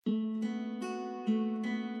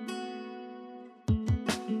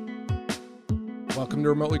Welcome to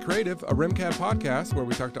Remotely Creative, a RimCAD podcast where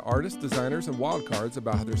we talk to artists, designers, and wildcards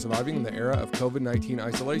about how they're surviving in the era of COVID-19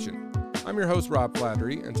 isolation. I'm your host, Rob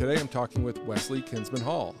Flattery, and today I'm talking with Wesley Kinsman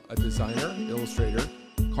Hall, a designer, illustrator,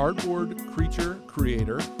 cardboard creature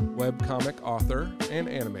creator, webcomic author, and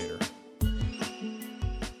animator.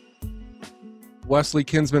 Wesley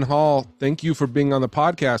Kinsman Hall, thank you for being on the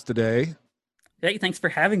podcast today. Hey, thanks for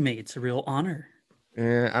having me. It's a real honor.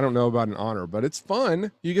 And I don't know about an honor, but it's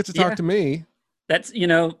fun. You get to talk to me. That's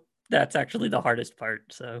actually the hardest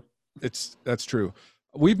part. So that's true.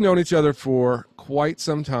 We've known each other for quite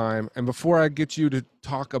some time. And before I get you to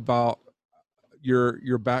talk about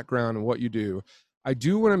your background and what you do, I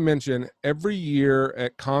do want to mention every year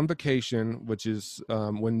at Convocation, which is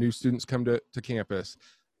when new students come to campus,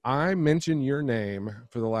 I mention your name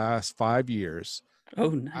for the last 5 years. Oh,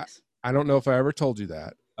 nice. I don't know if I ever told you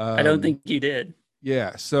that. I don't think you did.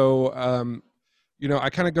 Yeah. So, I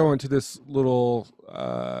kind of go into this little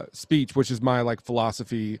speech, which is my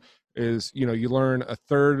philosophy is, you learn a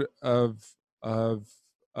third of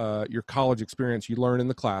your college experience, you learn in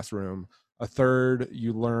the classroom, a third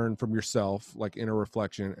you learn from yourself, like inner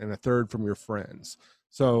reflection, and a third from your friends.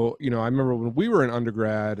 So, I remember when we were in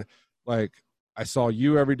undergrad, I saw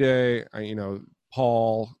you every day,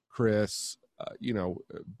 Paul, Chris,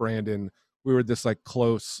 Brandon, we were this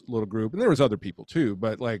close little group, and there was other people too,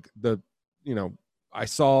 but I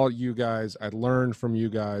saw you guys, I learned from you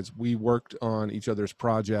guys, we worked on each other's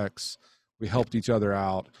projects, we helped each other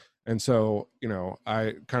out. And so,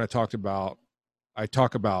 I kind of talk about,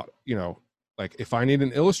 if I need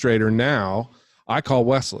an illustrator now, I call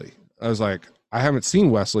Wesley. I was like, I haven't seen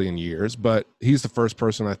Wesley in years, but he's the first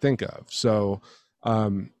person I think of. So,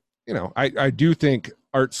 I do think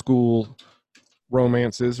art school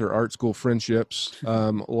romances or art school friendships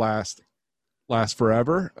last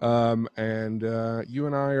forever, and you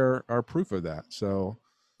and I are proof of that. So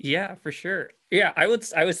yeah, for sure. Yeah, I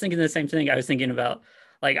was thinking the same thing. I was thinking about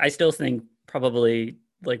I still think probably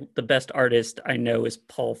the best artist I know is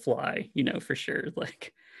Paul Fly, for sure,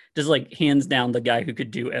 just hands down the guy who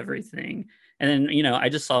could do everything. And then I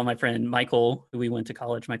just saw my friend Michael, who we went to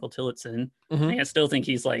college, Michael Tillotson. Mm-hmm. And I still think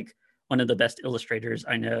he's one of the best illustrators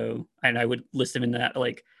I know, and I would list him in that.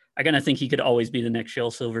 I kind of think he could always be the next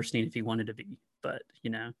Shel Silverstein if he wanted to be. But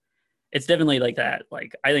it's definitely like that.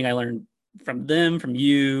 I think I learned from them, from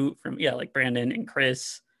you, from Brandon and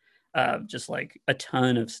Chris, just a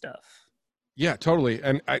ton of stuff. Yeah, totally.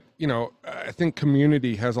 And I think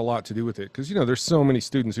community has a lot to do with it, because there's so many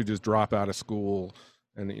students who just drop out of school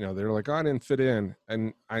and they're like, oh, I didn't fit in.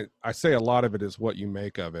 And I say a lot of it is what you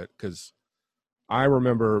make of it, because I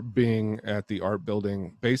remember being at the art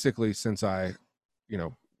building basically since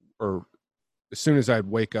or as soon as I'd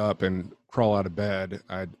wake up and crawl out of bed,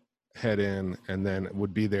 I'd head in and then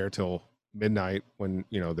would be there till midnight when,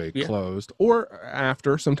 they closed, or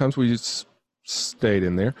after. Sometimes we just stayed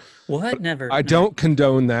in there. What? Never. I don't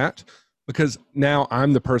condone that, because now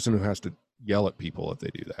I'm the person who has to yell at people if they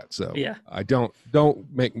do that. So yeah, I don't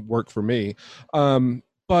make work for me.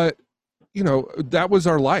 But that was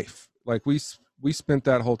our life. We spent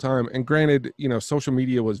that whole time. And granted, social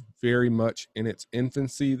media was very much in its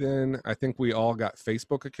infancy then. I think we all got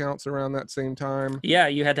Facebook accounts around that same time. Yeah,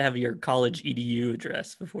 you had to have your college EDU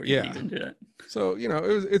address before you could even do it. So,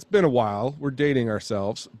 it's been a while. We're dating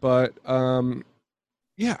ourselves. But I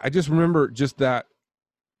just remember just that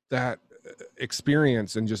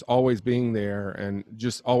experience, and just always being there, and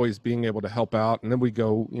just always being able to help out. And then we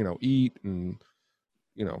go, eat and,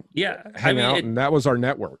 hang out. And that was our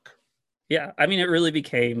network. Yeah, it really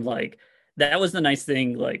became that was the nice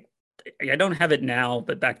thing. I don't have it now,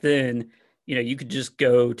 but back then, you could just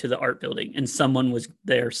go to the art building and someone was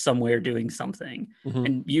there somewhere doing something. Mm-hmm.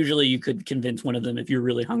 And usually you could convince one of them, if you're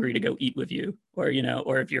really hungry, to go eat with you, or,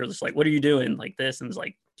 or if you're just what are you doing this? And it's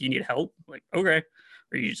do you need help? Okay.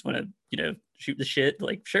 Or you just want to, shoot the shit?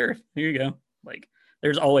 Sure, here you go.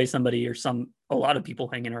 There's always somebody or a lot of people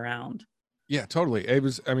hanging around. Yeah, totally. It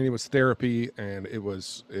was therapy, and it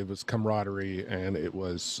was camaraderie, and it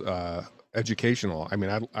was educational.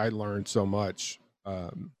 I learned so much,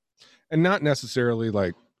 and not necessarily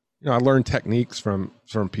I learned techniques from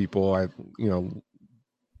people,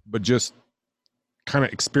 but just kind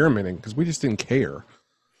of experimenting, because we just didn't care.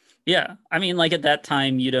 Yeah. At that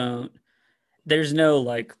time,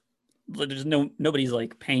 nobody's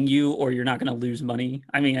paying you, or you're not going to lose money.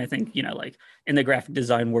 I think, in the graphic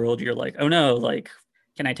design world, you're oh no,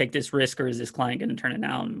 can I take this risk, or is this client going to turn it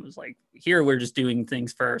down? And it was here, we're just doing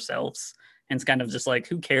things for ourselves. And it's kind of just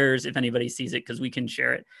who cares if anybody sees it, because we can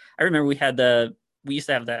share it. I remember we used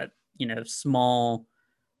to have that, small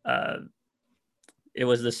it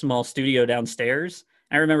was the small studio downstairs.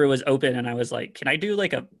 I remember it was open, and I was like, "Can I do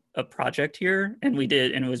like a project here?" And we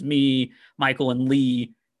did, and it was me, Michael, and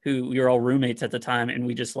Lee, who we were all roommates at the time, and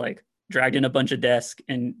we just like dragged in a bunch of desks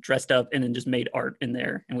and dressed up and then just made art in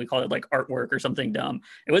there, and we called it like artwork or something dumb.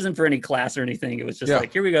 It wasn't for any class or anything. It was just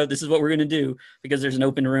like, here we go, this is what we're gonna do because there's an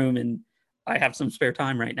open room and I have some spare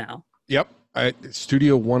time right now. Yep.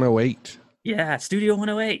 Studio 108. Yeah, Studio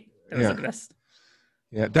 108. That was the best.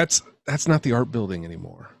 Yeah, that's not the art building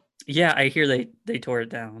anymore. Yeah, I hear they tore it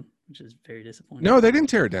down, which is very disappointing. No, they didn't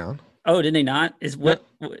tear it down. Oh, did they not?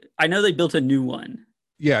 I know they built a new one.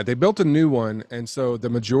 Yeah, they built a new one, and so the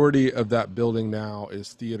majority of that building now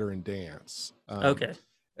is theater and dance. Okay.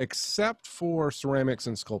 Except for ceramics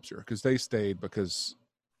and sculpture, because they stayed because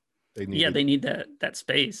they need. Yeah, they need that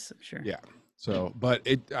space. I'm sure. Yeah. So, but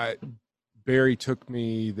Barry took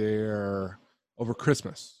me there over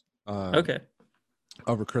Christmas. Okay.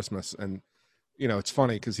 Over Christmas, and it's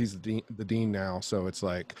funny because he's the dean now, so it's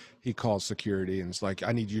like he calls security and it's like,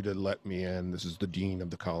 I need you to let me in. This is the dean of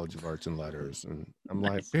the College of Arts and Letters. And I'm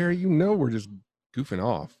like, Barry, we're just goofing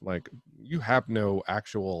off. Like, you have no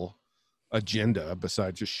actual agenda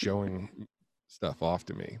besides just showing stuff off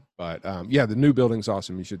to me. But yeah, the new building's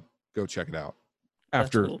awesome. You should go check it out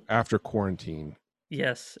after quarantine.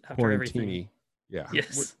 Yes, after everything. Yeah.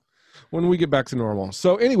 Yes. When we get back to normal.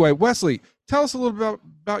 So anyway, Wesley, tell us a little bit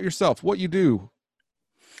about yourself, what you do.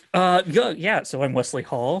 Yeah, so I'm Wesley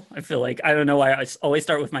Hall. I feel like, I don't know why I always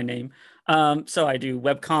start with my name. So I do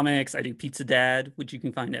web comics, I do Pizza Dad, which you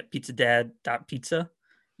can find at pizzadad.pizza.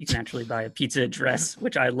 You can actually buy a pizza address,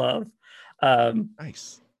 which I love.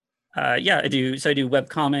 Nice. Yeah, I do web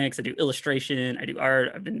comics, I do illustration, I do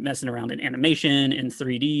art. I've been messing around in animation, in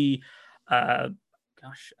 3D.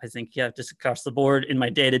 I think, just across the board in my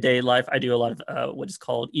day-to-day life, I do a lot of what is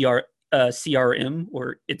called CRM,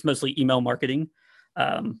 or it's mostly email marketing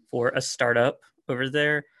for a startup over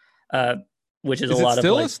there, which is a lot of. Is it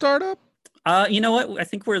still a startup? You know what? I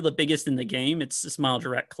think we're the biggest in the game. It's the Smile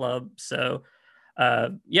Direct Club. So,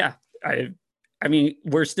 yeah, I mean,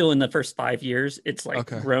 we're still in the first 5 years. It's like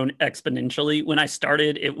grown exponentially. When I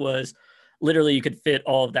started, it was literally you could fit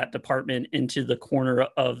all of that department into the corner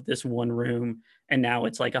of this one room. And now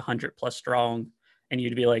it's like 100+ strong. And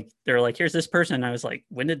you'd be like, they're like, here's this person. And I was like,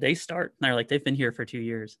 when did they start? And they're like, they've been here for 2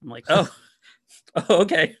 years. I'm like, oh,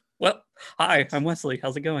 okay. Well, hi, I'm Wesley.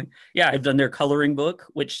 How's it going? Yeah, I've done their coloring book,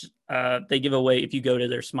 which they give away if you go to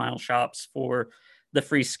their Smile shops for the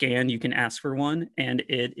free scan. You can ask for one. And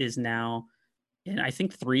it is now in, I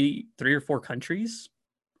think, three or four countries.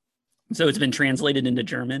 So it's been translated into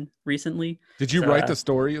German recently. Did you write the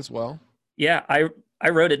story as well? Yeah, I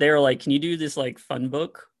wrote it. They were like, can you do this like fun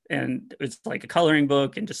book? And it's like a coloring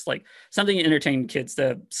book and just like something to entertain kids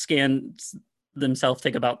to scan themselves,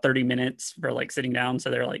 take about 30 minutes for like sitting down. So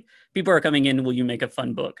they're like, people are coming in, will you make a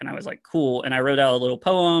fun book? And I was like, cool. And I wrote out a little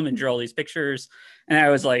poem and drew all these pictures. And I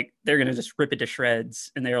was like, they're going to just rip it to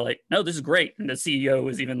shreds. And they were like, no, this is great. And the CEO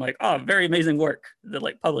was even like, oh, very amazing work. They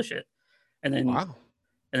like publish it. And then, wow.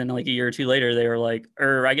 And then like a year or two later, they were like,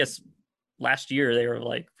 or I guess last year, they were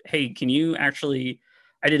like, hey, can you actually,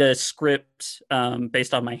 I did a script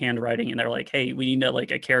based on my handwriting, and they're like, hey, we need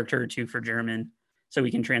like a character or two for German so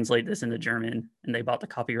we can translate this into German. And they bought the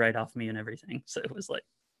copyright off me and everything. So it was like,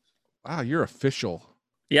 wow, you're official.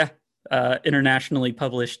 Yeah. Internationally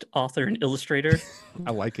published author and illustrator.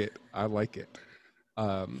 I like it.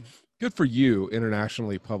 Good for you,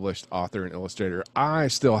 internationally published author and illustrator. I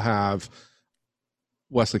still have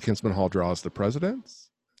Wesley Kinsman Hall Draws the Presidents.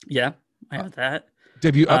 Yeah, I have that.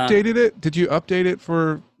 Have you updated it? Did you update it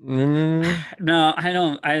for? No, I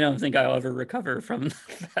don't think I'll ever recover from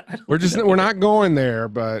that. We're not going there,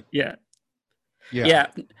 but yeah.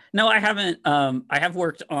 No, I haven't. I have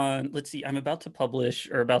worked on. Let's see. I'm about to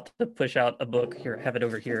push out a book. Here, I have it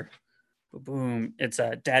over here. Boom! It's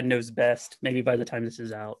Dad Knows Best. Maybe by the time this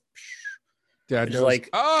is out, Dad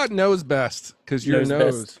knows best because your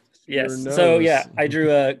nose. Best. Yes. So yeah, I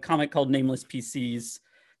drew a comic called Nameless PCs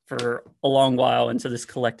for a long while, and so this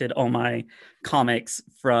collected all my comics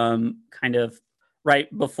from kind of right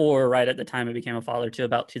at the time I became a father to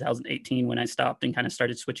about 2018 when I stopped and kind of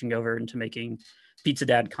started switching over into making Pizza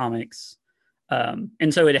Dad comics.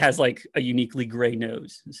 And so it has like a uniquely gray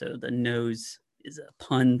nose. So the nose is a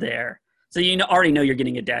pun there. So already know you're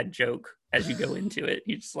getting a dad joke as you go into it.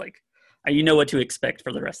 You just like, you know what to expect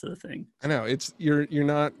for the rest of the thing. I know you're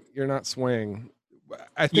not swaying.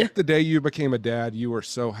 I think the day you became a dad, you were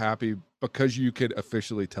so happy because you could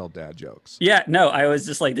officially tell dad jokes. Yeah, no, I was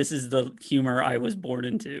just like, this is the humor I was born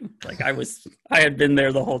into. Like I had been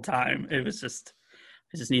there the whole time. It was just,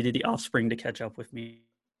 I just needed the offspring to catch up with me.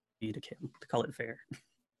 to call it fair.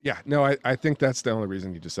 Yeah, no, I think that's the only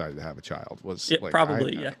reason you decided to have a child was like,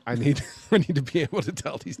 Probably, yeah. I need I need to be able to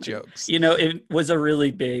tell these jokes. It was a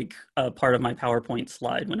really big part of my PowerPoint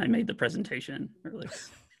slide when I made the presentation earlier.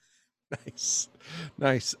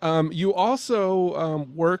 Nice. You also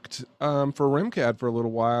worked for RimCAD for a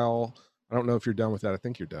little while. I don't know if you're done with that. I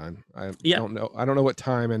think you're done. I don't know. I don't know what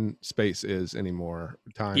time and space is anymore.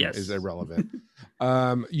 Time is irrelevant.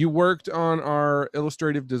 You worked on our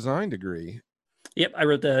illustrative design degree. Yep, I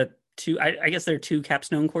wrote the two. I guess there are two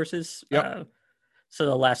capstone courses. Yep. So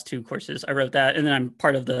the last two courses, I wrote that, and then I'm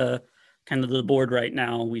part of the kind of the board right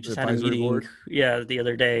now. We just had a meeting, board? The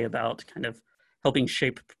other day about kind of helping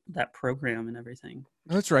shape that program and everything.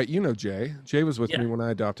 That's right. You know Jay. Jay was with me when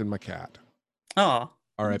I adopted my cat. Oh,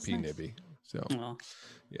 R.I.P. Nibby. So,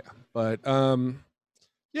 yeah. But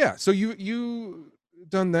yeah. So you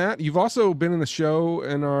done that. You've also been in a show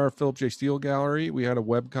in our Philip J. Steele gallery. We had a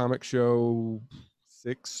webcomic show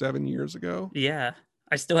 6-7 years ago. Yeah,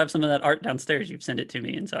 I still have some of that art downstairs. You've sent it to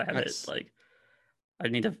me, and so I have it like. I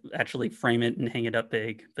need to actually frame it and hang it up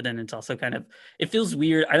big, but then it's also kind of, it feels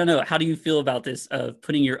weird. I don't know. How do you feel about this of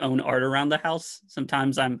putting your own art around the house?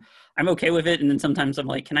 Sometimes I'm okay with it. And then sometimes I'm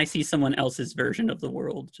like, can I see someone else's version of the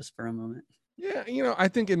world just for a moment? Yeah. I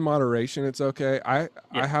think in moderation, it's okay. I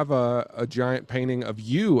have a giant painting of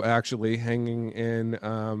you actually hanging in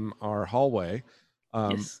our hallway.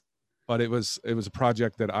 Yes. But it was a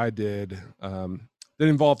project that I did that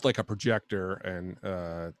involved like a projector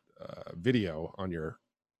and video on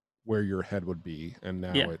where your head would be, and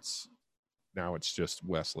now it's just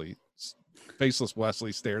Wesley, faceless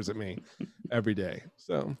Wesley stares at me every day.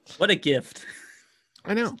 So what a gift.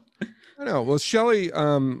 I know. Well, Shelly,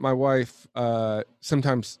 my wife,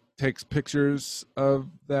 sometimes takes pictures of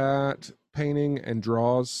that painting and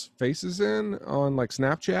draws faces in on like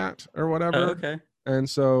Snapchat or whatever. Oh, okay. And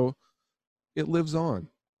so it lives on.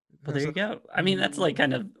 Well, there you go. I mean, that's like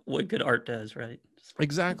kind of what good art does, right?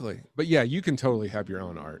 Exactly. But yeah, you can totally have your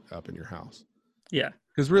own art up in your house. Yeah.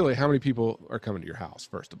 Because really, how many people are coming to your house,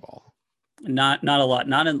 first of all? Not a lot.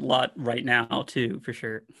 Not a lot right now, too, for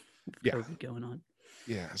sure. Yeah. COVID going on.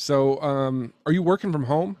 Yeah. So are you working from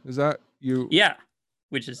home? Is that you? Yeah.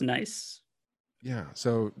 Which is nice. Yeah.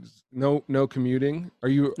 So no commuting. Are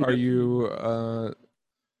you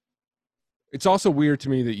it's also weird to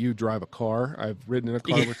me that you drive a car. I've ridden in a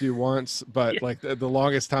car with you once, but like the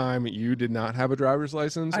longest time you did not have a driver's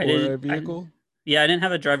license or a vehicle. I didn't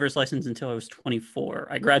have a driver's license until I was 24.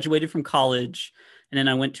 I graduated from college and then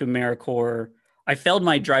I went to AmeriCorps. I failed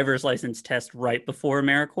my driver's license test right before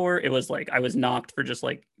AmeriCorps. It was like, I was knocked for just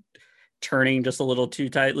like turning just a little too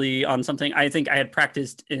tightly on something. I think I had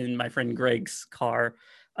practiced in my friend Greg's car,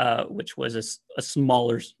 which was a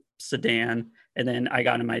smaller sedan. And then I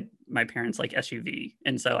got in my parents' like SUV.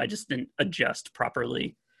 And so I just didn't adjust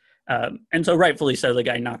properly. And so rightfully so, the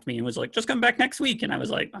guy knocked me and was like, just come back next week. And I was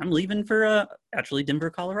like, I'm leaving for actually Denver,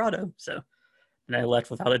 Colorado. So, and I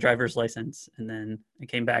left without a driver's license. And then I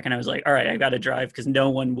came back and I was like, all right, I got to drive because no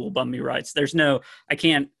one will bum me rides. I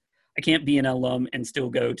can't be an alum and still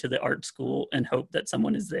go to the art school and hope that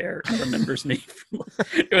someone is there and remembers me.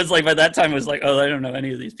 It was like, by that time it was like, oh, I don't know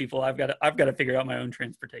any of these people. I've got to figure out my own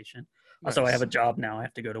transportation. Nice. Also, I have a job now. I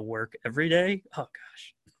have to go to work every day. Oh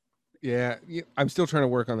gosh. Yeah. I'm still trying to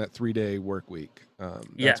work on that 3-day work week.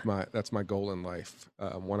 That's my goal in life.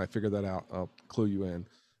 When I figure that out, I'll clue you in.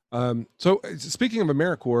 So speaking of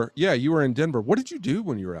AmeriCorps, you were in Denver. What did you do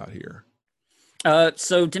when you were out here?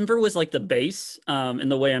 So Denver was like the base in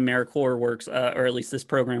the way AmeriCorps works, or at least this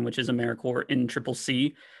program, which is AmeriCorps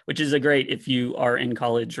NCCC, which is a great if you are in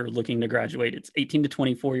college or looking to graduate. It's 18 to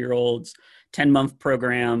 24-year-olds, 10-month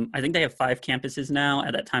program. I think they have 5 campuses now.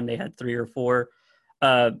 At that time, they had 3 or 4.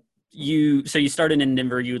 You started in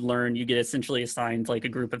Denver. You get essentially assigned like a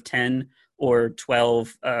group of 10 or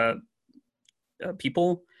 12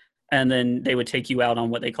 people, and then they would take you out on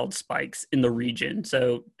what they called spikes in the region.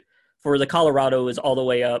 So for the Colorado is all the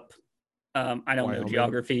way up. I don't know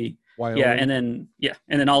geography. Wyoming. And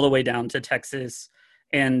then all the way down to Texas.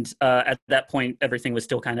 And at that point, everything was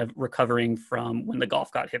still kind of recovering from when the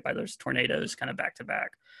Gulf got hit by those tornadoes kind of back to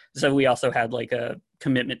back. So we also had like a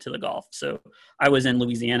commitment to the Gulf. So I was in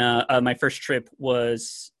Louisiana. My first trip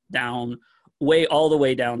was all the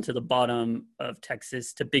way down to the bottom of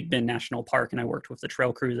Texas to Big Bend National Park. And I worked with the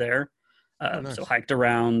trail crew there. Nice. So hiked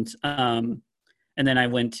around. And then I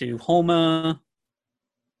went to Houma,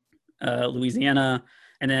 Louisiana.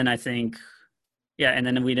 And then and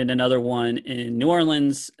then we did another one in New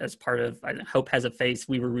Orleans as part of Hope Has a Face.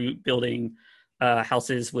 We were rebuilding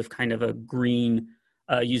houses with kind of a green,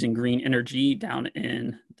 using green energy down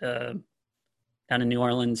in down in New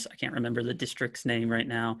Orleans. I can't remember the district's name right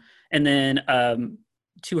now. And then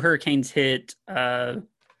 2 hurricanes hit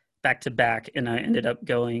back to back, and I ended up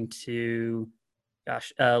going to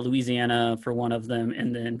Louisiana for one of them,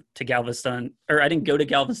 and then to Galveston. Or I didn't go to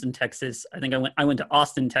Galveston, Texas. I think I went to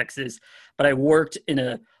Austin, Texas, but I worked in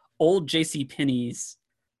a old J.C. Penney's.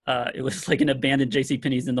 It was like an abandoned J.C.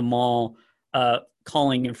 Penney's in the mall,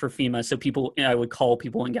 calling in for FEMA. So I would call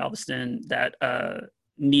people in Galveston that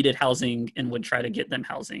needed housing and would try to get them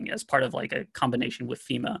housing as part of like a combination with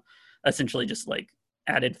FEMA, essentially just like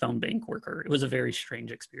added phone bank worker. It was a very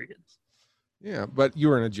strange experience. Yeah, but you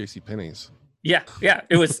were in a J.C. Penney's. Yeah,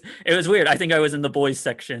 it was weird. I think I was in the boys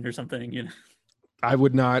section or something. You know, I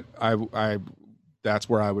would not. I that's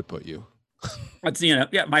where I would put you. It's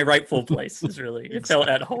my rightful place is really it felt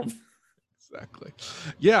at home. Exactly.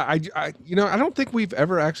 Yeah, I don't think we've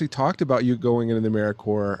ever actually talked about you going into the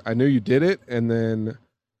AmeriCorps. I knew you did it, and then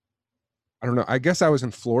I don't know. I guess I was in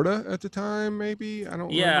Florida at the time, maybe. I don't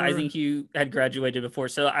remember. I think you had graduated before.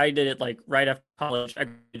 So I did it like right after college. I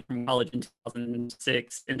graduated from college in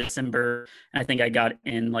 2006 in December. And I think I got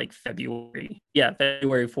in like February. Yeah,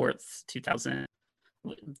 February 4th, 2000.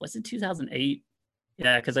 Was it 2008?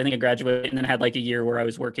 Yeah, because I think I graduated and then had like a year where I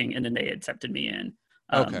was working, and then they accepted me in.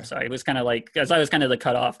 Okay. So I was kind of like, because I was kind of the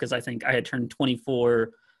cutoff, because I think I had turned 24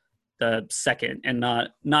 the second, and not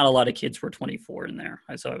a lot of kids were 24 in there.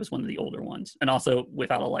 So I was one of the older ones, and also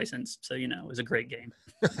without a license. So it was a great game.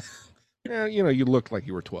 Yeah, you looked like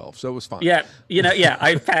you were 12, so it was fine. Yeah,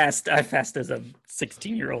 I passed as a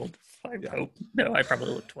 16-year-old. I hope. No, I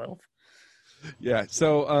probably looked 12. Yeah.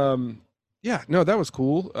 So no, that was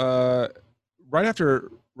cool. Right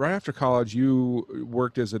after college, you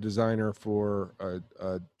worked as a designer for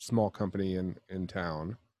a small company in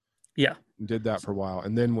town. Yeah. Did that for a while,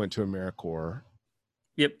 and then went to AmeriCorps.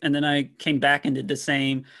 Yep. And then I came back and did the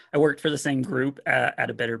same. I worked for the same group at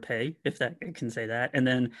a better pay, if that I can say that. And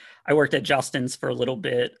then I worked at Jostens for a little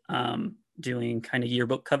bit, doing kind of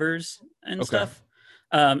yearbook covers and stuff.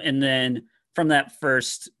 And then from that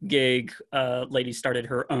first gig, lady started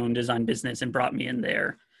her own design business and brought me in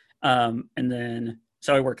there. And then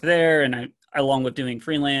so I worked there, and I along with doing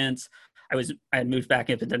freelance, I had moved back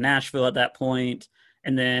up into Nashville at that point.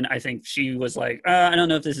 And then I think she was like, I don't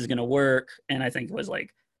know if this is going to work. And I think it was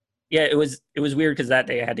like, yeah, it was weird, because that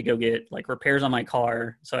day I had to go get like repairs on my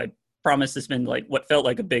car. So I promised to spend like what felt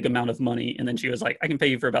like a big amount of money. And then she was like, I can pay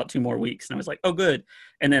you for about 2 more weeks. And I was like, oh, good.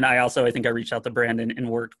 And then I think I reached out to Brandon and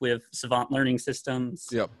worked with Savant Learning Systems.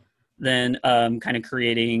 Yep. Then kind of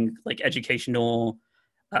creating like educational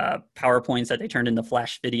PowerPoints that they turned into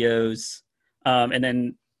Flash videos. And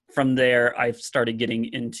then from there, I've started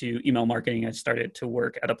getting into email marketing. I started to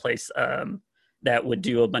work at a place that would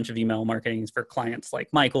do a bunch of email marketing for clients like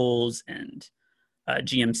Michaels and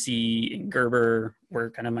GMC and Gerber were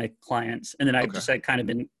kind of my clients. And then I've just kind of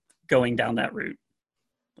been going down that route.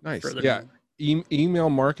 Nice. Yeah. Email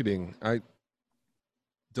marketing. I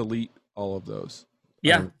delete all of those.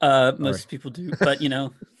 Yeah. Most people do, but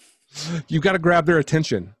you got to grab their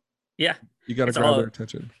attention. Yeah. You got to grab their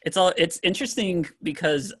attention. It's interesting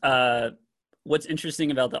because what's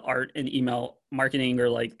interesting about the art and email marketing, or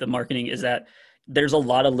like the marketing, is that there's a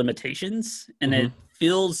lot of limitations, and it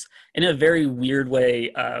feels in a very weird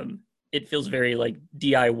way. It feels very like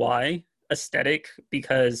DIY aesthetic,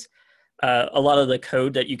 because a lot of the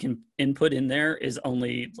code that you can input in there is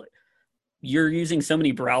only like, you're using so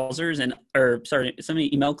many browsers so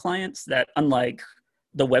many email clients that, unlike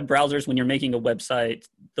the web browsers, when you're making a website,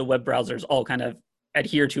 the web browsers all kind of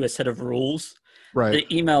adhere to a set of rules. Right.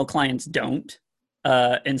 The email clients don't.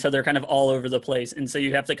 And so they're kind of all over the place. And so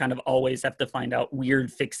you have to kind of always have to find out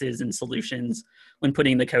weird fixes and solutions when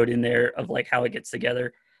putting the code in there of like how it gets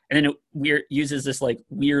together. And then it uses this like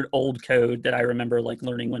weird old code that I remember like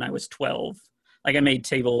learning when I was 12. Like I made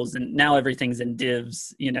tables, and now everything's in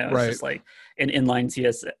divs, it's just like an inline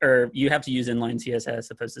CSS, or you have to use inline CSS as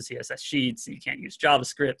opposed to CSS sheets. You can't use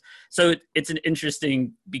JavaScript. So it's an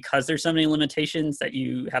interesting, because there's so many limitations that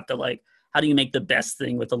you have to like, how do you make the best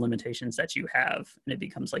thing with the limitations that you have? And it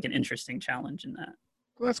becomes like an interesting challenge in that.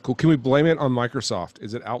 Well, that's cool. Can we blame it on Microsoft?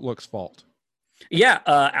 Is it Outlook's fault? Yeah.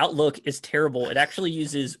 Outlook is terrible. It actually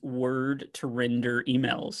uses Word to render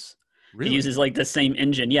emails. Really? It uses like the same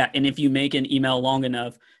engine. Yeah. And if you make an email long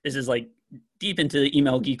enough, this is like deep into the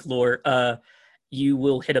email geek lore, you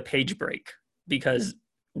will hit a page break, because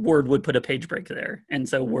Word would put a page break there. And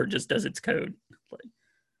so Word just does its code.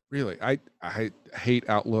 Really? I hate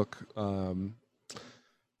Outlook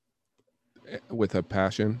with a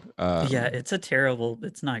passion. Yeah, it's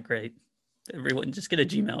not great. Everyone just get a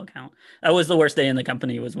Gmail account. That was the worst day in the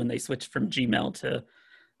company, was when they switched from Gmail to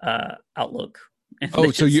Outlook. And they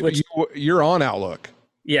Oh, so just switched. you're on Outlook.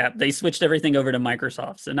 Yeah, they switched everything over to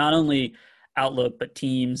Microsoft. So not only Outlook, but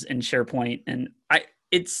Teams and SharePoint. And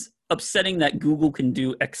it's upsetting that Google can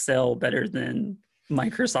do Excel better than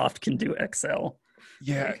Microsoft can do Excel.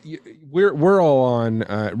 Yeah, Like, we're all on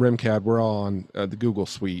RimCAD. We're all on the Google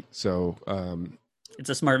Suite. So it's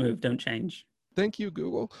a smart move. Don't change. thank you,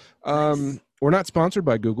 Google. Nice. We're not sponsored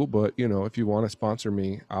by Google, but if you want to sponsor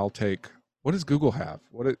me, I'll take. What does Google have?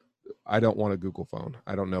 I don't want a Google phone.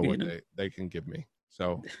 I don't know You what know? they can give me.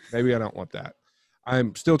 So maybe I don't want that.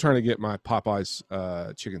 I'm still trying to get my Popeyes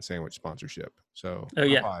chicken sandwich sponsorship. So Oh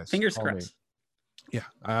yeah. Popeyes, Fingers call me. crossed.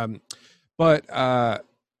 Yeah. But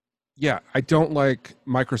yeah, I don't like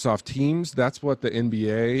Microsoft Teams. That's what the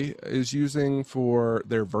NBA is using for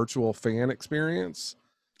their virtual fan experience.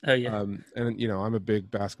 Oh yeah. And I'm a big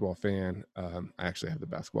basketball fan. I actually have the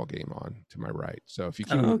basketball game on to my right. So if you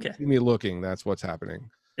Oh, can okay. see me looking, that's what's happening.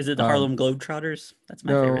 Is it the Um, Harlem Globetrotters? That's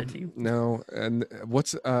my no, favorite team. no. And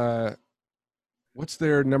what's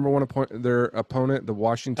their number one their opponent? The Uh,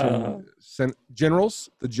 Washington Generals.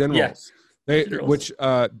 The yeah. Generals. They Generals. which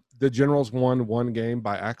the Generals won one game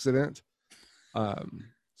by accident.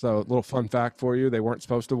 So a little fun fact for you: they weren't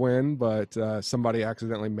supposed to win, but somebody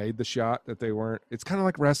accidentally made the shot that they weren't. It's kind of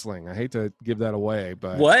like wrestling. I hate to give that away,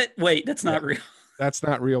 but What? Wait, that's yeah, not real. that's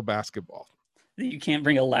not real basketball. You can't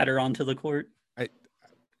bring a ladder onto the court. I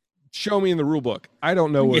show me in the rule book. I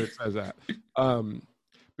don't know where Yeah. it says that.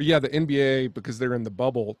 But yeah, the NBA, because they're in the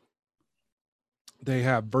bubble, they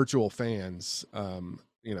have virtual fans.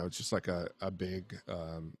 It's just like a big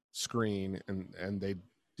screen, and they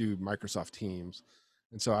do Microsoft Teams.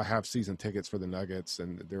 And so I have season tickets for the Nuggets,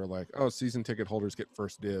 and they're like, "Oh, season ticket holders get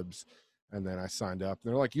first dibs." And then I signed up. And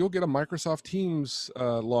they're like, "You'll get a Microsoft Teams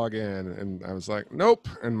login," and I was like, "Nope."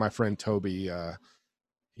 And my friend Toby,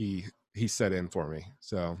 he set in for me.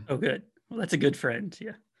 So Oh, good. Well, that's a good friend.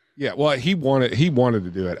 Yeah. yeah, well, he wanted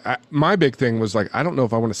to do it. My big thing was like, I don't know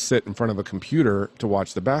if I want to sit in front of a computer to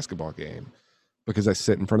watch the basketball game, because I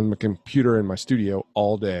sit in front of my computer in my studio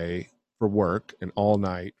all day for work and all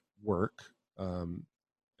night work.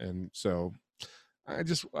 And so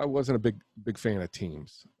I wasn't a big fan of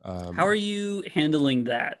Teams. How are you handling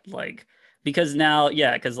that? Like, because now,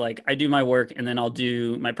 yeah, because like I do my work and then I'll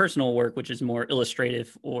do my personal work, which is more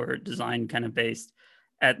illustrative or design kind of based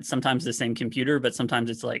at sometimes the same computer, but sometimes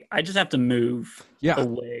it's like I just have to move Yeah,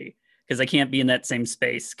 away because I can't be in that same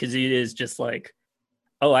space because it is just like,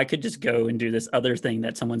 oh, I could just go and do this other thing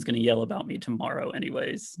that someone's going to yell about me tomorrow,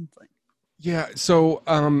 anyways. It's like, yeah. So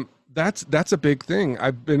that's a big thing.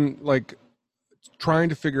 I've been like trying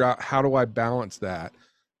to figure out how do I balance that.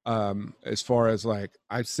 As far as like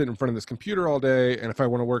I sit in front of this computer all day, and if I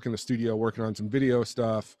want to work in the studio working on some video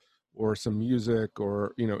stuff or some music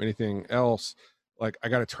or anything else, like I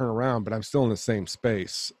got to turn around, but I'm still in the same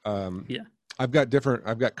space. yeah. I've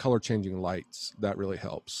got color changing lights that really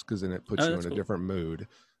helps, because then it puts Oh, you that's in a cool. different mood.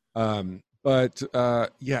 But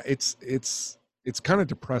yeah, it's kind of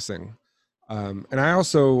depressing. And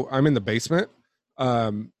I'm in the basement.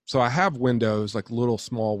 So I have windows, like little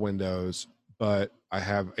small windows, but I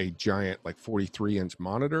have a giant like 43-inch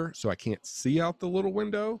monitor, so I can't see out the little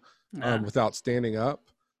window Uh, without standing up.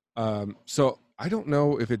 So I don't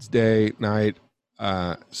know if it's day, night,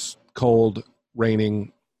 cold,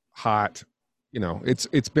 raining, hot.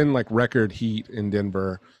 It's been like record heat in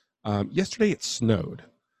Denver. Yesterday it snowed.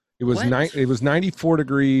 what? It was 94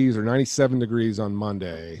 degrees or 97 degrees on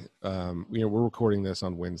Monday. We're recording this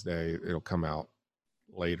on Wednesday. It'll come out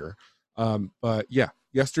later. But yeah,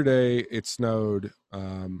 yesterday it snowed,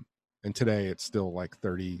 and today it's still like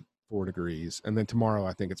 34 degrees, and then tomorrow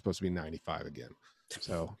I think it's supposed to be 95 again.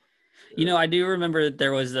 So I do remember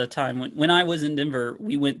there was a time when I was in Denver,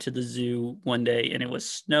 we went to the zoo one day and it was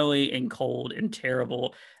snowy and cold and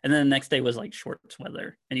terrible. And then the next day was like shorts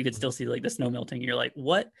weather and you could still see like the snow melting. You're like,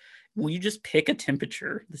 what? Will you just pick a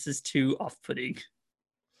temperature? This is too off-putting.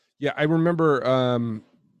 yeah, I remember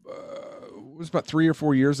it was about 3 or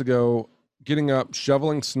 4 years ago, getting up,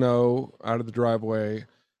 shoveling snow out of the driveway,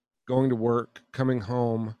 going to work, coming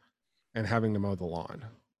home, and having to mow the lawn.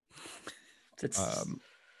 It's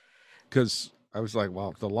Because I was like,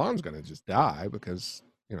 well, the lawn's going to just die, because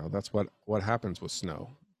that's what happens with snow.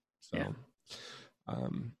 yeah. So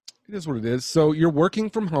um, it is what it is. So you're working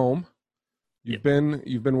from home. Yep.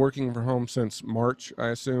 You've been working from home since March, I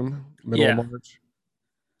assume, middle of Yeah. March.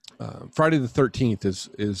 Friday the 13th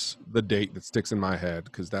is the date that sticks in my head,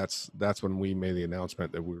 because that's when we made the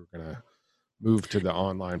announcement that we were going to move to the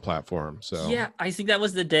online platform. So Yeah, I think that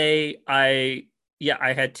was the day I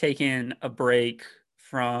had taken a break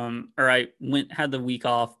from, or I had the week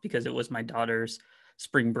off because it was my daughter's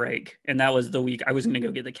spring break. And that was the week I was going to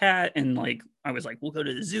go get the cat. And like, I was like, we'll go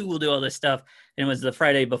to the zoo, we'll do all this stuff. And it was the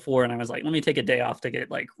Friday before. And I was like, let me take a day off to get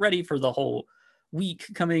like ready for the whole week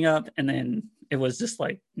coming up. And then it was just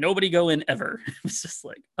like, nobody go in ever. It was just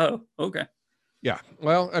like, oh, okay. Yeah.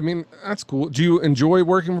 Well, I mean, that's cool. Do you enjoy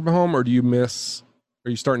working from home, or are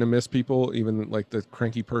you starting to miss people, even like the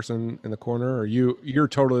cranky person in the corner? Or you're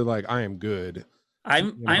totally like, I am good.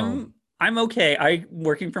 I'm okay. I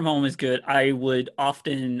working from home is good. I would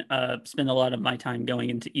often spend a lot of my time going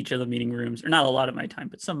into each of the meeting rooms, or not a lot of my time,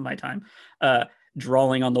 but some of my time,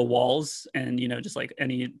 drawing on the walls, and just like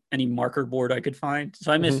any marker board I could find.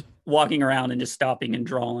 So I miss walking around and just stopping and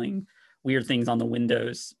drawing weird things on the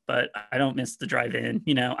windows, but I don't miss the drive-in.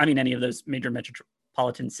 I mean, any of those major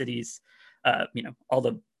metropolitan cities, all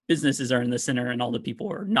the businesses are in the center and all the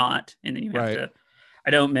people are not, and then you have to. I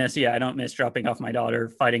don't miss dropping off my daughter,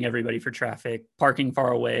 fighting everybody for traffic, parking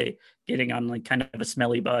far away, getting on like kind of a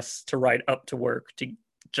smelly bus to ride up to work to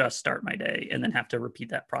just start my day, and then have to repeat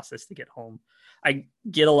that process to get home. I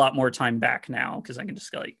get a lot more time back now because I can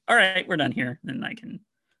just go like, all right, we're done here. Then I can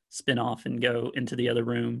spin off and go into the other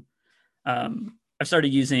room. I've started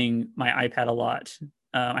using my iPad a lot.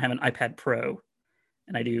 I have an iPad Pro,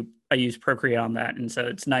 and I use Procreate on that, and so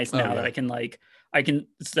it's nice now that I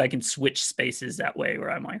can switch spaces that way,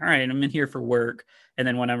 where I'm like, all right, I'm in here for work, and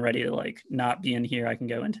then when I'm ready to like not be in here, I can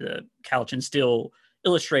go into the couch and still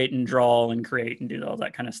illustrate and draw and create and do all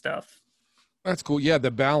that kind of stuff. That's cool. Yeah,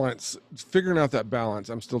 the balance, figuring out that balance,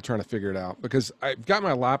 I'm still trying to figure it out, because I've got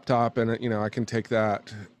my laptop and I can take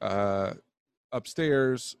that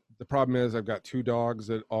upstairs. The problem is I've got two dogs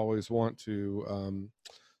that always want to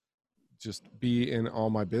just be in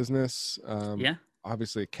all my business.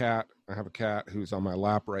 Obviously a cat. I have a cat who's on my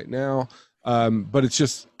lap right now. But it's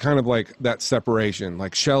just kind of like that separation.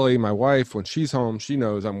 Like Shelly, my wife, when she's home, she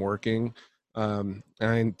knows I'm working. And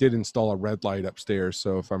I did install a red light upstairs.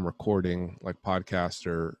 So if I'm recording like podcast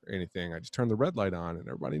or anything, I just turn the red light on and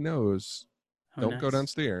everybody knows, don't go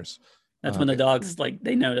downstairs. That's when the dogs, like,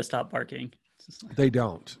 they know to stop barking. They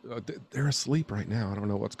don't. They're asleep right now. I don't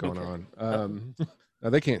know what's going on. No,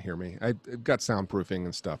 they can't hear me. I've got soundproofing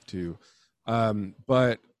and stuff too.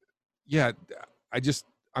 But yeah,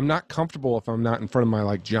 I'm not comfortable if I'm not in front of my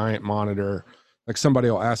like giant monitor. Like somebody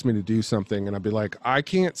will ask me to do something and I'll be like, I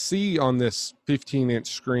can't see on this 15-inch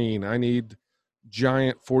screen. I need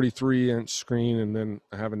giant 43-inch screen. And then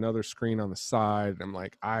I have another screen on the side. I'm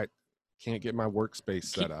like, I can't get my workspace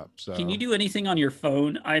set up. So can you do anything on your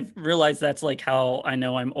phone? I've realized that's like how I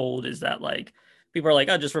know I'm old, is that like people are like,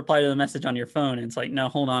 oh, just reply to the message on your phone. And it's like, no,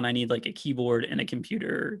 hold on. I need like a keyboard and a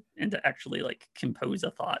computer and to actually like compose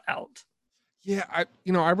a thought out. Yeah,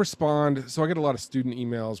 I respond. So I get a lot of student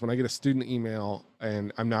emails. When I get a student email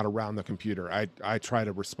and I'm not around the computer, I try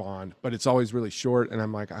to respond, but it's always really short. And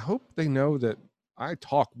I'm like, I hope they know that I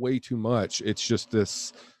talk way too much. It's just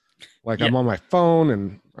this, like, I'm on my phone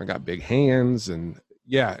and I got big hands, and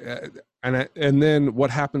and then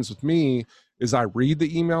what happens with me is I read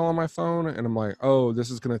the email on my phone and I'm like, oh,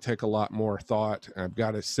 this is going to take a lot more thought. And I've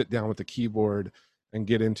got to sit down with the keyboard and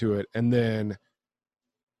get into it. And then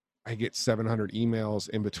I get 700 emails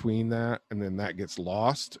in between that, and then that gets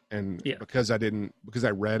lost. And because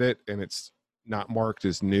I read it and it's not marked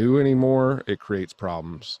as new anymore, it creates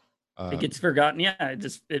problems. It gets forgotten. Yeah,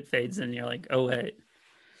 it fades and you're like, oh, wait.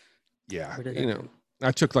 Yeah,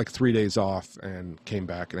 I took like 3 days off and came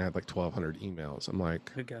back and I had like 1,200 emails. I'm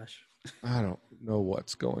like, oh gosh, I don't know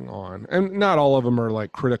what's going on. And not all of them are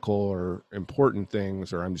like critical or important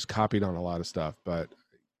things, or I'm just copied on a lot of stuff. But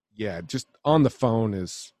yeah, just on the phone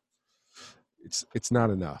it's not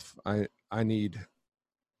enough. I need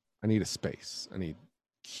a space. I need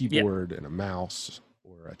keyboard and a mouse,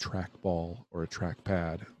 or a trackball or a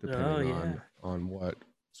trackpad, depending on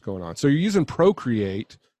what's going on. So you're using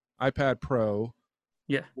Procreate, iPad Pro.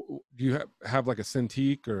 Yeah. Do you have like a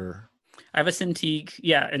Cintiq or? I have a Cintiq,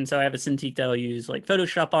 and so I have a Cintiq that I'll use like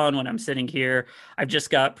Photoshop on when I'm sitting here. I've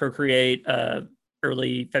just got Procreate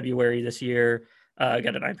early February this year. I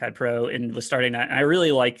got an iPad Pro and was starting that. And I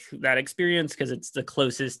really like that experience because it's the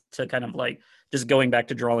closest to kind of like just going back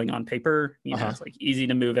to drawing on paper. It's like easy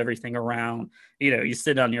to move everything around. You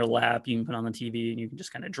sit on your lap, you can put on the TV, and you can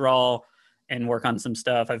just kind of draw and work on some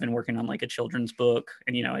stuff. I've been working on like a children's book,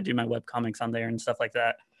 and I do my web comics on there and stuff like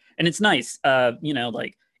that. And it's nice.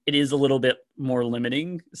 Like it is a little bit more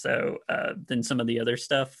limiting than some of the other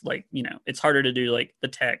stuff. Like, it's harder to do like the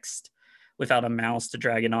text without a mouse to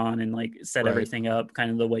drag it on and like set everything up kind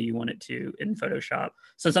of the way you want it to in Photoshop.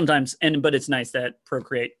 So sometimes, but it's nice that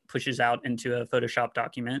Procreate pushes out into a Photoshop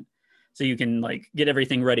document. So you can like get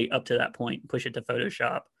everything ready up to that point, push it to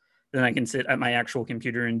Photoshop, then I can sit at my actual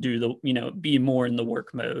computer and do the, be more in the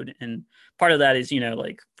work mode. And part of that is,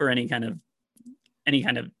 like for any kind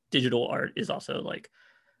of digital art is also like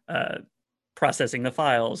uh, processing the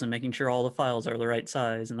files and making sure all the files are the right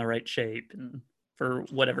size and the right shape and for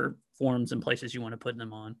whatever forms and places you want to put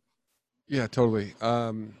them on. Yeah, totally.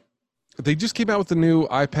 They just came out with the new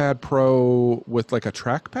iPad Pro with like a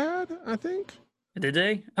trackpad, I think. Did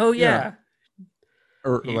they? Oh yeah.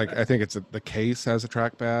 Or Yeah. like I think it's the case has a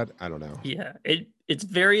trackpad. I don't know. Yeah. It's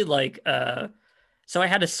very like so I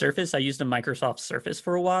had a Surface. I used a Microsoft Surface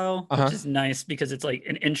for a while, which is nice because it's like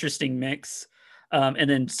an interesting mix. And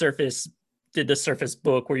then Surface did the Surface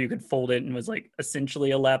Book where you could fold it and was like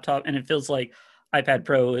essentially a laptop. And it feels like iPad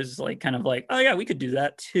Pro is like kind of like, oh yeah, we could do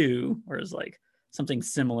that too. Or is like something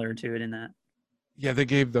similar to it in that. Yeah, they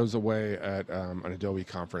gave those away at an Adobe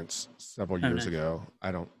conference several years ago.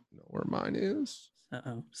 I don't know where mine is.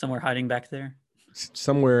 Somewhere hiding back there.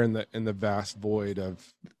 Somewhere in the vast void of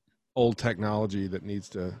old technology that needs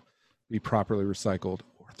to be properly recycled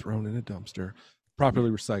or thrown in a dumpster. Properly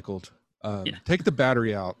recycled. Take the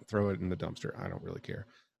battery out, throw it in the dumpster. I don't really care.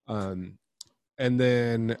 And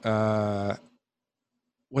then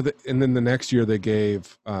and then the next year they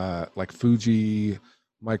gave like Fuji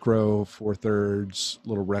Micro Four Thirds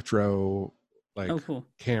little retro like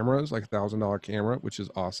cameras, like $1,000 camera, which is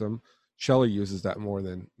awesome. Shelly uses that more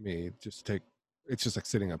than me. It's just like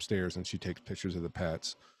sitting upstairs and she takes pictures of the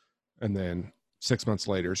pets. And then 6 months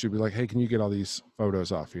later, she'd be like, hey, can you get all these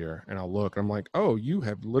photos off here? And I'll look. I'm like, oh, you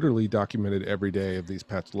have literally documented every day of these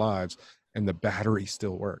pets' lives, and the battery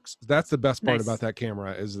still works. That's the best part about that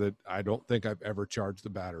camera is that I don't think I've ever charged the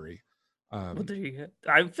battery. Well, there you go.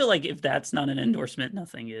 I feel like if that's not an endorsement,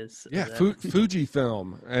 nothing is. Yeah,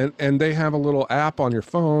 Fujifilm. And they have a little app on your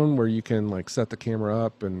phone where you can like set the camera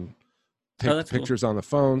up and take pictures on the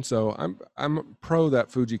phone. So I'm pro that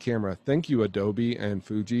Fuji camera. Thank you, Adobe and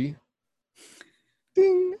Fuji.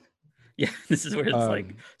 Ding. Yeah, this is where it's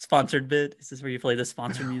like sponsored bit. This is where you play the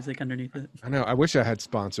sponsor music underneath it. I know. I wish I had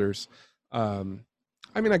sponsors.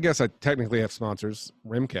 I mean, I guess I technically have sponsors.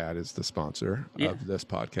 RimCAD is the sponsor of this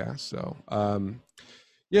podcast. So,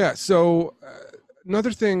 So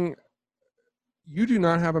another thing, you do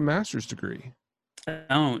not have a master's degree. I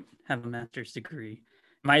don't have a master's degree.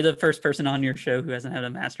 Am I the first person on your show who hasn't had a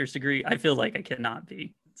master's degree? I feel like I cannot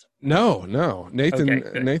be. No. Nathan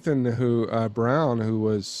Brown, who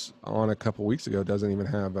was on a couple weeks ago, doesn't even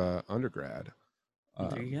have a undergrad.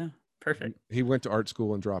 There you go. Perfect. He went to art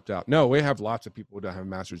school and dropped out. No, we have lots of people who don't have a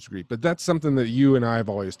master's degree, but that's something that you and I have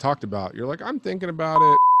always talked about. You're like, I'm thinking about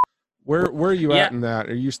it. Where are you at in that?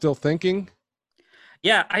 Are you still thinking?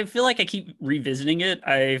 Yeah, I feel like I keep revisiting it.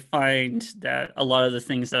 I find that a lot of the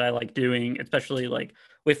things that I like doing, especially like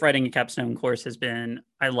with writing a capstone course, has been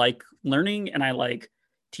I like learning and I like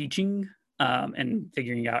teaching and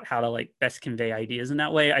figuring out how to like best convey ideas in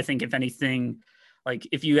that way. I think if anything, like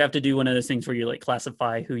if you have to do one of those things where you like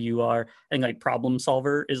classify who you are, I think like problem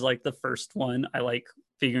solver is like the first one. I like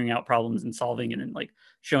figuring out problems and solving it and like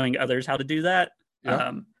showing others how to do that.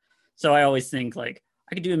 Yeah. So I always think like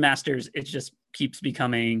I could do a master's. It just keeps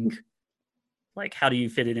becoming like, how do you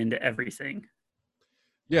fit it into everything?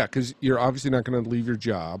 Yeah, because you're obviously not going to leave your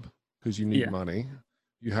job because you need money.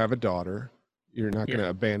 You have a daughter. You're not going to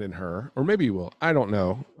abandon her, or maybe you will. I don't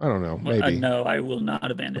know. Maybe. No, I will not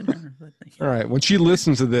abandon her. All right. When she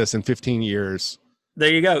listens to this in 15 years.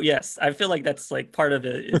 There you go. Yes. I feel like that's like part of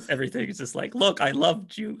it. Is everything is just like, look, I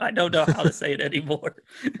loved you. I don't know how to say it anymore.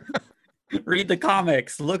 Read the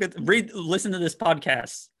comics. Listen to this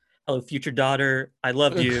podcast. Hello, future daughter. I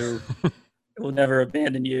love you. I will never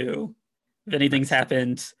abandon you. If anything's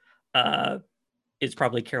happened, it's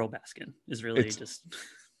probably Carol Baskin is really just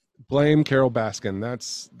blame Carol Baskin.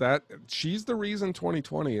 That she's the reason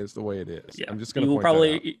 2020 is the way it is. Yeah. I'm just going to point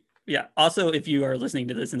that out. Yeah. Also, if you are listening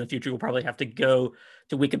to this in the future, you'll probably have to go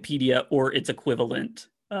to Wikipedia or its equivalent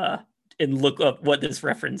and look up what this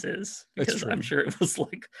reference is, because I'm sure it was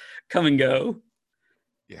like come and go.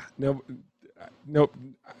 Yeah. Nope.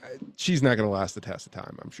 She's not going to last the test of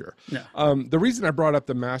time, I'm sure. No. The reason I brought up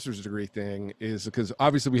the master's degree thing is because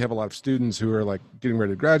obviously we have a lot of students who are like getting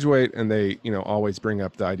ready to graduate, and they, always bring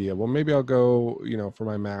up the idea, well, maybe I'll go, for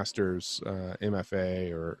my master's,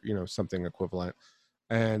 MFA or, something equivalent.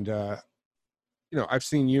 And, I've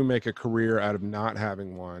seen you make a career out of not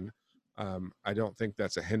having one. I don't think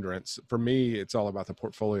that's a hindrance. For me, it's all about the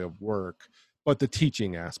portfolio of work. But the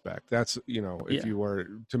teaching aspect, that's, if you were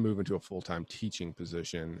to move into a full-time teaching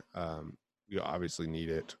position, you obviously need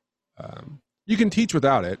it. You can teach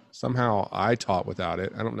without it. Somehow I taught without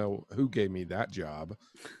it. I don't know who gave me that job.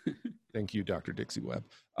 Thank you, Dr. Dixie Webb.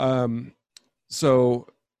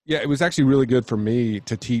 Yeah, it was actually really good for me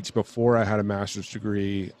to teach before I had a master's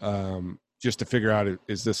degree, just to figure out,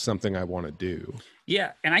 is this something I want to do?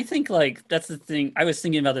 Yeah, and I think like that's the thing. I was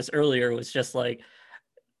thinking about this earlier. Was just like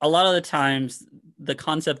a lot of the times the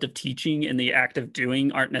concept of teaching and the act of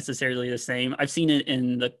doing aren't necessarily the same. I've seen it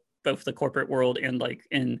in the both the corporate world and like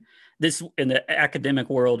in the academic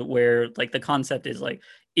world where like the concept is like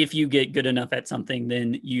if you get good enough at something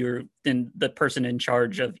then the person in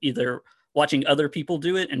charge of either watching other people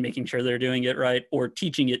do it and making sure they're doing it right or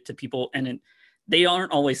teaching it to people they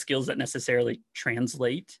aren't always skills that necessarily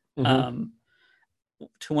translate Mm-hmm.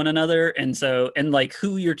 to one another. And so and like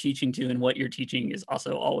who you're teaching to and what you're teaching is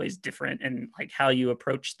also always different, and like how you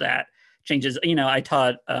approach that changes. I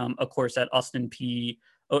taught a course at Austin P,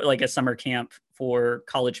 like a summer camp for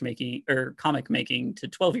college making or comic making to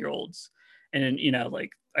 12-year-olds, and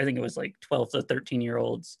like I think it was like 12 to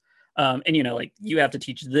 13-year-olds. And like you have to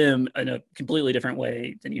teach them in a completely different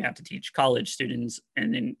way than you have to teach college students,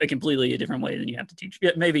 and in a completely different way than you have to teach,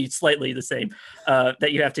 maybe slightly the same,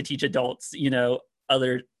 that you have to teach adults,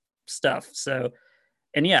 other stuff. So,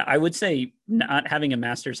 and yeah, I would say not having a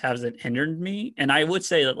master's hasn't hindered me. And I would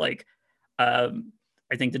say that like, I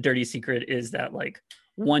think the dirty secret is that like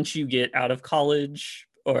once you get out of college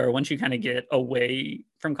or once you kind of get away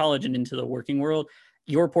from college and into the working world,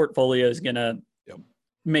 your portfolio is gonna Yep.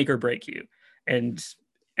 make or break you. And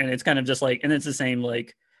it's kind of just like, and it's the same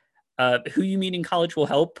like who you meet in college will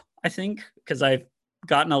help, I think, because I've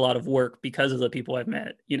gotten a lot of work because of the people I've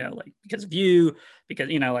met, like because of you, because,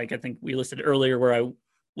 like I think we listed earlier where I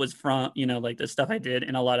was from, like the stuff I did.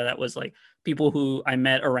 And a lot of that was like people who I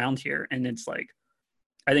met around here. And it's like,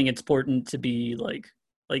 I think it's important to be like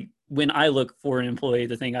when I look for an employee,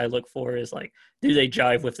 the thing I look for is like, do they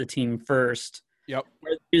jive with the team first? Yep.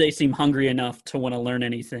 Or do they seem hungry enough to want to learn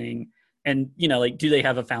anything? And, like, do they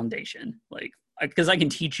have a foundation? Like, because I can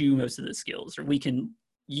teach you most of the skills, or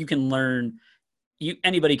you can learn,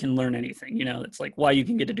 anybody can learn anything, it's like why you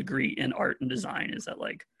can get a degree in art and design is that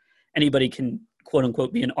like anybody can quote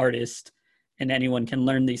unquote be an artist, and anyone can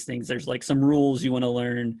learn these things. There's like some rules you want to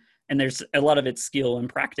learn, and there's a lot of it's skill and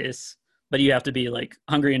practice, but you have to be like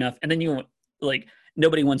hungry enough. And then like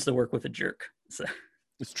nobody wants to work with a jerk. So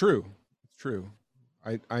It's true. It's true.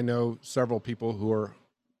 I know several people who are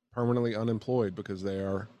permanently unemployed because they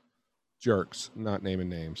are jerks, not naming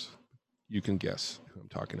names. You can guess who I'm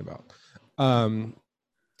talking about.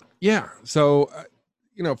 Yeah. So,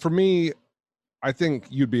 for me, I think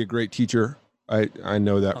you'd be a great teacher. I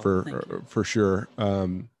know that for sure.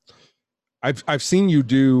 I've seen you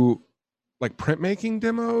do like printmaking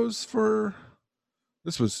demos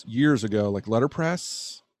this was years ago, like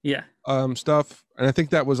letterpress yeah. Stuff. And I think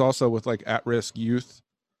that was also with like at-risk youth.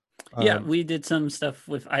 Yeah, we did some stuff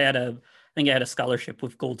with, I think I had a scholarship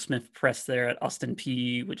with Goldsmith Press there at Austin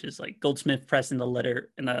P, which is like Goldsmith Press in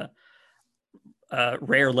the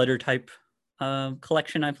rare letter type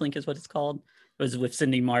collection, I think is what it's called. It was with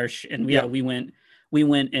Cindy Marsh, and we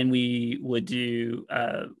went and we would do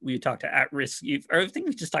we would talk to at-risk youth, or I think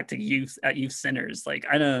we just talked to youth at youth centers. Like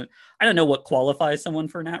I don't know what qualifies someone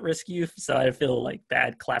for an at-risk youth, so I feel like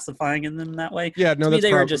bad classifying in them that way. Yeah, no, to me,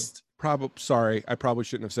 they were just sorry, I probably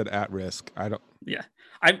shouldn't have said at risk. I don't. Yeah,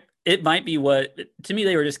 it might be to me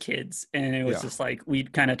they were just kids, and it was just like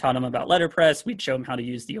we'd kind of taught them about letterpress. We'd show them how to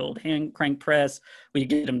use the old hand crank press. We'd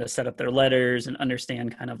get them to set up their letters and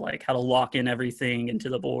understand kind of like how to lock in everything into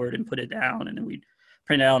the board and put it down, and then we'd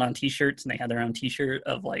print it out on t-shirts, and they had their own t-shirt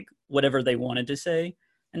of like whatever they wanted to say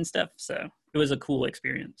and stuff. So it was a cool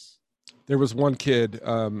experience. There was one kid,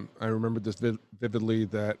 I remember this vividly,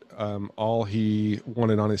 that all he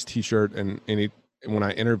wanted on his t-shirt, and when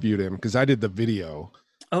I interviewed him, because I did the video.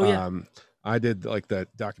 Oh yeah. I did like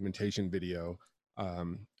that documentation video,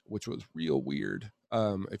 which was real weird.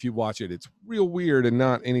 If you watch it, it's real weird and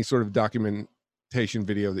not any sort of documentation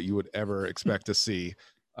video that you would ever expect to see.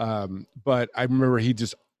 But I remember he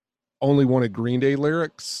just only wanted Green Day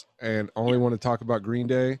lyrics and only wanted to talk about Green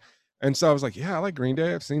Day. And so I was like, yeah, I like Green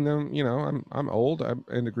Day. I've seen them, I'm old. I'm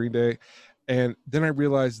into Green Day. And then I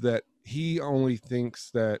realized that he only thinks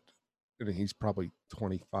that, and he's probably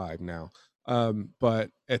 25 now. But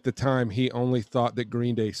at the time he only thought that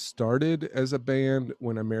Green Day started as a band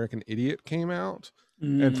when American Idiot came out.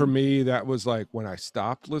 And for me, that was like when I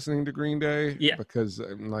stopped listening to Green Day, because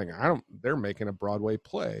I'm like, they're making a Broadway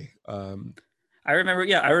play. I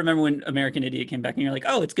remember when American Idiot came back, and you're like,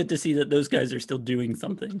 oh, it's good to see that those guys are still doing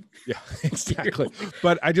something. Yeah, exactly.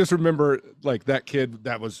 But I just remember like that kid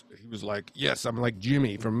he was like, yes, I'm like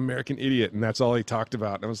Jimmy from American Idiot. And that's all he talked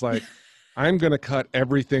about. And I was like, I'm going to cut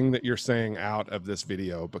everything that you're saying out of this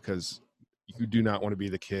video because you do not want to be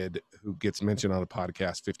the kid who gets mentioned on a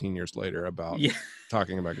podcast 15 years later about Yeah.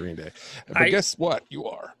 talking about Green Day. But guess what? You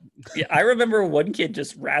are. Yeah, I remember one kid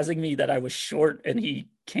just razzing me that I was short, and he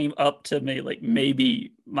came up to me like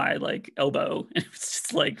maybe my like elbow, and it was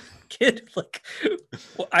just like, kid, like,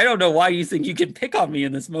 well, I don't know why you think you can pick on me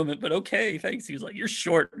in this moment, but okay, thanks. He was like, you're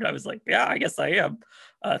short, and I was like, yeah, I guess I am.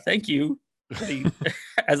 Thank you.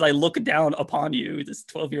 As I look down upon you, this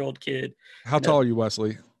 12-year-old kid. How tall are you,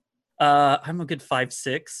 Wesley? I'm a good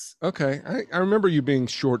 5'6". Okay, I remember you being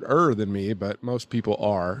shorter than me, but most people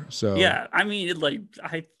are. So Yeah, I mean, like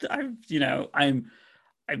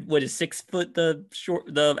what is 6 foot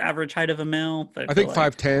the average height of a male? I think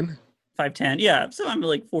 5'10". 5'10". Yeah, so I'm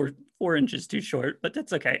like four inches too short, but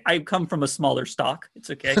that's okay. I come from a smaller stock. It's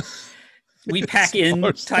okay. We pack in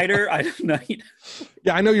tighter. I don't know.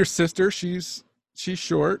 Yeah, I know your sister. She's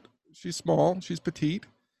short. She's small. She's petite.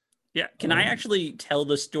 Yeah. Can I actually tell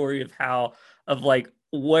the story of like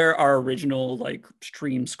where our original like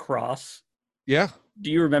streams cross? Yeah. Do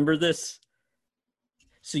you remember this?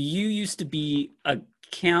 So you used to be a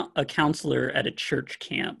counselor at a church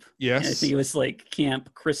camp. Yes. And I think it was like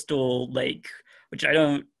Camp Crystal Lake,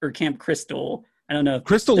 or Camp Crystal. I don't know.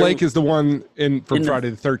 Crystal Lake is the one from Friday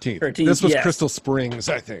the 13th. This was yes. Crystal Springs,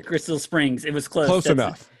 I think. Crystal Springs. It was close. Close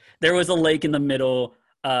enough. There was a lake in the middle.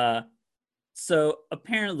 So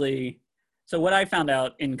apparently, what I found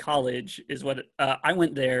out in college is I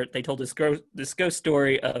went there. They told this ghost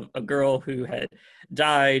story of a girl who had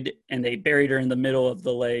died, and they buried her in the middle of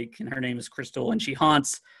the lake, and her name is Crystal, and she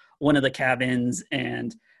haunts one of the cabins.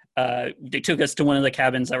 And they took us to one of the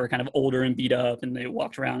cabins that were kind of older and beat up, and they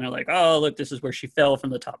walked around and they're like, oh, look, this is where she fell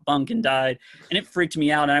from the top bunk and died. And it freaked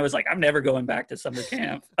me out, and I was like, I'm never going back to summer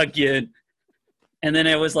camp again. And then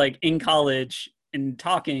it was like in college and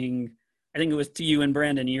talking, I think it was to you and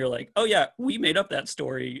Brandon, you're like, oh yeah, we made up that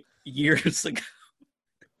story years ago.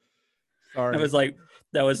 Sorry. I was like,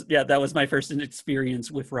 that was my first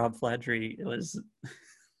experience with Rob Fladry. It was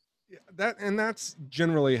that's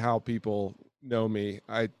generally how people know me.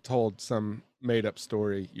 I told some made up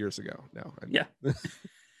story years ago. Yeah. Oh,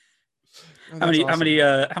 how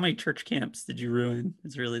many church camps did you ruin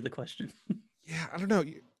is really the question. Yeah, I don't know.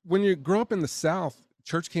 When you grow up in the South,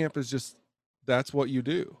 church camp is just, that's what you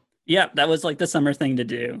do. Yeah, that was like the summer thing to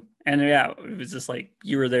do. And yeah, it was just like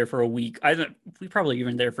you were there for a week. We probably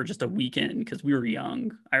even there for just a weekend because we were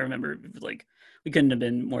young. I remember like we couldn't have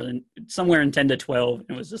been more than somewhere in 10 to 12.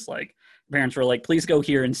 It was just like parents were like, please go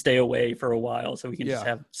here and stay away for a while so we can just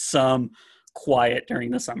have some quiet during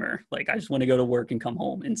the summer. Like I just want to go to work and come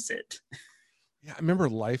home and sit. Yeah, I remember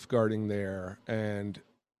lifeguarding there, and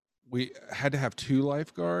we had to have 2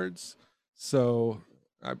 lifeguards. So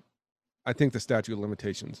I think the statute of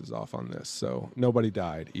limitations is off on this, so nobody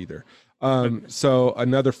died either. So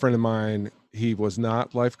another friend of mine, he was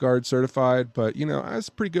not lifeguard certified, but I was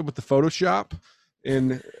pretty good with the Photoshop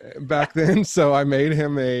back then. So I made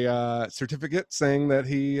him a certificate saying that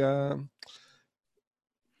he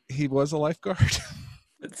was a lifeguard.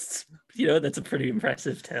 That's a pretty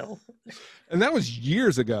impressive tale. And that was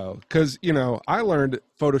years ago, because I learned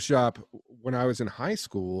Photoshop when I was in high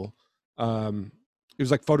school. It was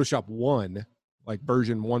like Photoshop 1, like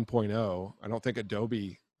version 1.0. I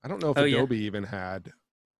don't know if Adobe even had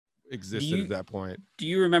existed at that point. Do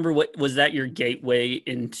you remember what was that your gateway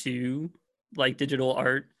into like digital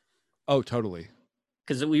art? Oh, totally.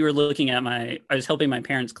 Because we were looking at I was helping my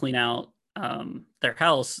parents clean out their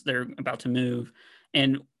house. They're about to move.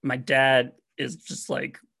 And my dad is just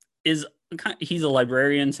like, he's a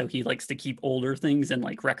librarian, so he likes to keep older things and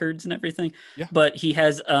like records and everything. Yeah. But he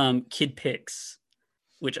has Kid Pix,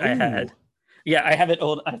 which I had. Yeah, I have it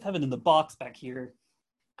in the box back here.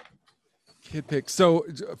 Kid Pix. So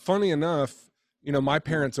funny enough, my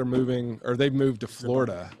parents are moving, or they've moved to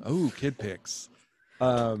Florida. Oh, Kid Pix.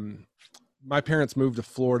 My parents moved to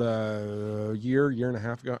Florida a year and a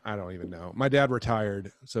half ago. I don't even know. My dad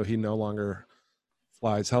retired, so he no longer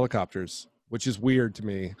flies helicopters, which is weird to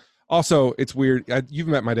me. Also, it's weird. You've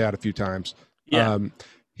met my dad a few times. Yeah.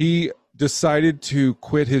 He decided to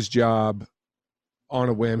quit his job on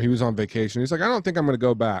a whim. He was on vacation. He's like, I don't think I'm going to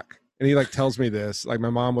go back. And he like tells me this, like my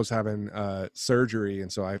mom was having surgery.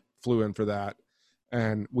 And so I flew in for that.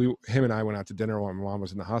 And him and I went out to dinner while my mom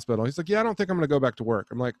was in the hospital. He's like, yeah, I don't think I'm going to go back to work.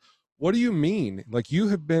 I'm like, what do you mean? Like, you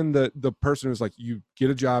have been the person who's like, you get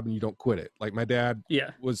a job and you don't quit it. Like my dad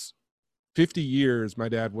was 50 years. My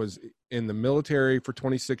dad was in the military for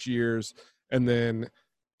 26 years and then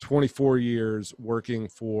 24 years working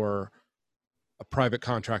for a private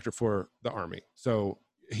contractor for the Army. So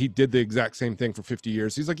he did the exact same thing for 50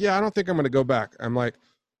 years. He's like, yeah, I don't think I'm going to go back. I'm like,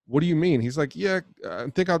 what do you mean? He's like, yeah, I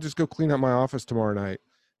think I'll just go clean up my office tomorrow night.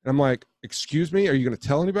 And I'm like, excuse me, are you going to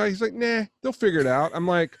tell anybody? He's like, nah, they'll figure it out. I'm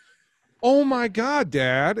like, oh my God,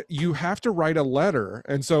 Dad, you have to write a letter.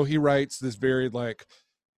 And so he writes this very like,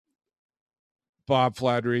 Bob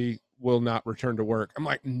Flattery will not return to work. I'm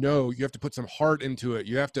like, no, you have to put some heart into it.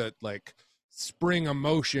 You have to like spring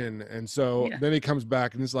emotion. And so then he comes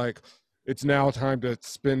back and he's like, it's now time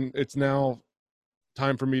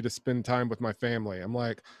for me to spend time with my family. I'm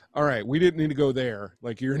like, all right, we didn't need to go there.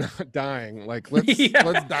 Like, you're not dying. Like,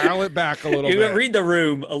 let's dial it back a little bit. Read the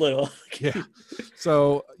room a little. Yeah.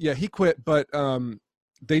 So yeah, he quit, but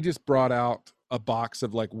they just brought out a box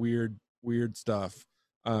of like weird stuff.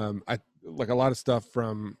 I like a lot of stuff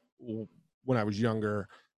from when I was younger.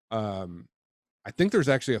 I think there's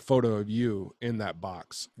actually a photo of you in that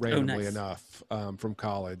box, randomly enough, from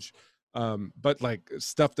college. But like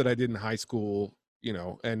stuff that I did in high school, you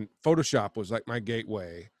know, and Photoshop was like my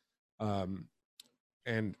gateway.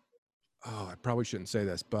 And I probably shouldn't say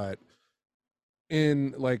this, but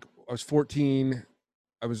in like, I was 14,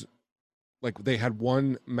 I was like, they had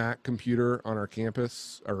one Mac computer on our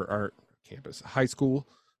campus, or our campus, high school.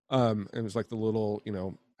 It was like the little, you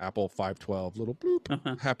know, Apple 512, little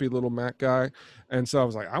bloop, happy little Mac guy. And so I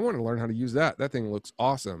was like, I want to learn how to use that. That thing looks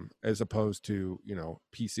awesome, as opposed to, you know,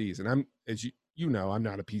 PCs. And I'm, as you know, I'm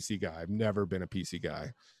not a PC guy. I've never been a PC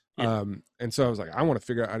guy. Yeah. And so I was like, I want to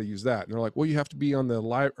figure out how to use that. And they're like, well, you have to be on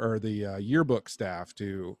the yearbook staff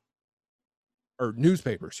or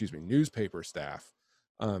newspaper staff.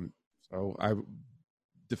 So I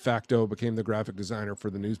de facto became the graphic designer for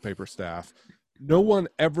the newspaper staff. No one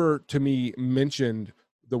ever to me mentioned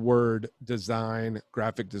the word design,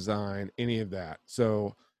 graphic design, any of that.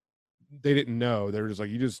 So they didn't know. They were just like,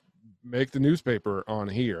 you just make the newspaper on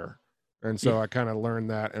here. And so I kind of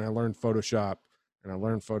learned that, and I learned Photoshop,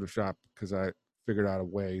 because I figured out a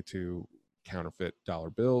way to counterfeit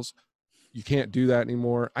dollar bills. You can't do that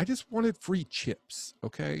anymore. I just wanted free chips.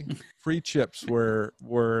 Okay. Free chips were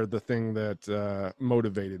the thing that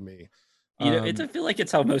motivated me. You know, I feel like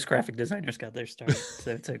it's how most graphic designers got their start, so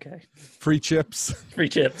it's okay. Free chips. Free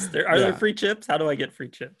chips. Are there free chips? How do I get free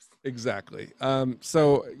chips? Exactly.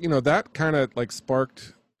 So, you know, that kind of like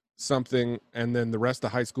sparked something. And then the rest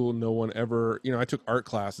of high school, no one ever, you know, I took art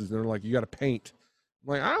classes and they're like, you got to paint.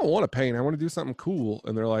 I'm like, I don't want to paint. I want to do something cool.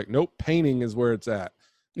 And they're like, nope, painting is where it's at.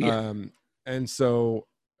 Yeah. And so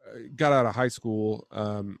I got out of high school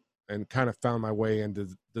and kind of found my way into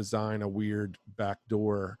design a weird back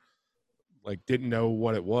door. Like, didn't know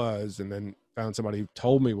what it was, and then found somebody who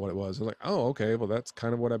told me what it was. I was like, oh, okay, well, that's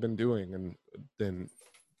kind of what I've been doing. And then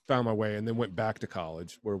found my way, and then went back to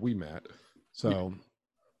college where we met. So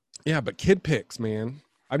yeah, but KidPix, man,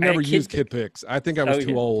 I've never used KidPix. I think I was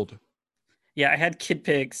too old. Yeah, I had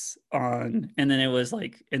KidPix on, and then it was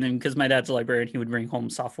like, and then because my dad's a librarian, he would bring home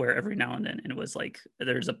software every now and then, and it was like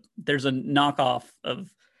there's a knockoff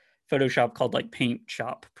of Photoshop called like Paint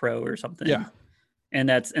Shop Pro or something. Yeah. And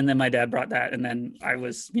then my dad brought that, and then I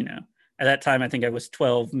was, you know, at that time I think I was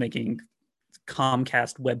 12, making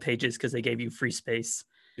Comcast web pages because they gave you free space.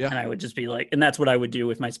 Yeah. And I would just be like, and that's what I would do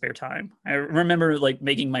with my spare time. I remember like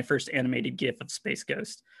making my first animated GIF of Space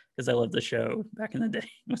Ghost because I loved the show back in the day.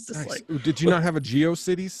 It was just nice. Like, did you not have a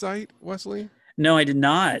GeoCities site, Wesley? No, I did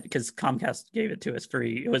not, because Comcast gave it to us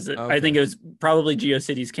free. It was, I think it was probably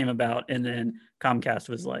GeoCities came about, and then Comcast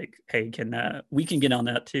was like, hey, we can get on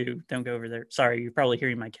that too. Don't go over there. Sorry, you're probably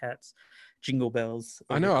hearing my cat's jingle bells.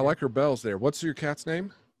 I know, there. I like her bells there. What's your cat's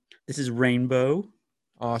name? This is Rainbow.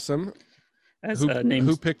 Awesome.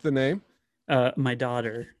 Who picked the name? My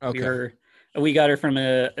daughter. Okay. We got her from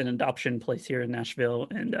an adoption place here in Nashville,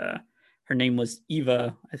 and her name was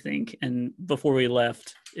Eva, I think. And before we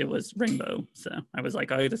left, it was Rainbow. So I was like,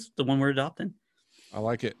 oh, that's the one we're adopting. I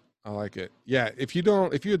like it. Yeah. If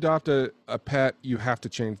you adopt a pet, you have to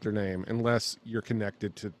change their name unless you're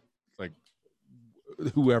connected to like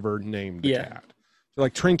whoever named the cat. So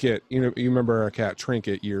like Trinket, you know, you remember our cat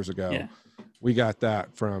Trinket years ago. Yeah. We got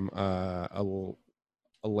that from a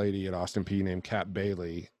lady at Austin P named Cat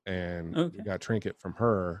Bailey, and we got Trinket from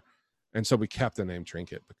her. And so we kept the name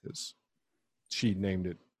Trinket because she named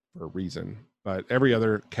it for a reason. But every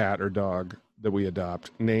other cat or dog that we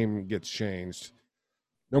adopt, name gets changed.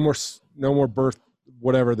 No more birth,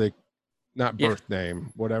 whatever birth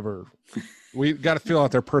name, whatever. We got to fill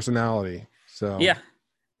out their personality. So yeah.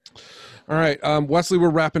 All right, Wesley, we're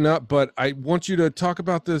wrapping up, but I want you to talk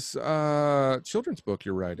about this children's book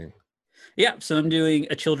you're writing. Yeah, so I'm doing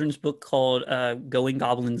a children's book called Going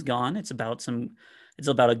Goblins Gone. It's about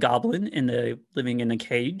a goblin living in a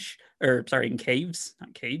cage, in caves,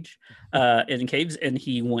 not cage, in caves, and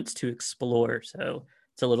he wants to explore. So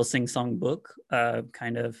It's a little sing-song book,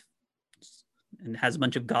 kind of, and has a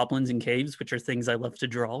bunch of goblins and caves, which are things I love to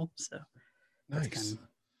draw. So that's kind of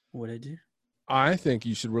what I do. I think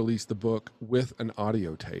you should release the book with an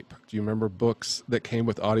audio tape. Do you remember books that came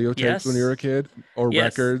with audio tapes when you were a kid, or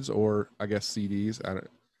records, or I guess CDs?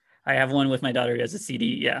 I have one with my daughter as a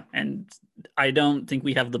CD. Yeah. And I don't think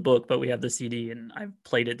we have the book, but we have the CD, and I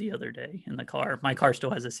played it the other day in the car. My car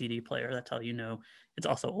still has a CD player. That's how you know it's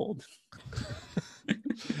also old.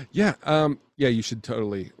 Yeah. Yeah. You should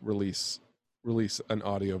totally release an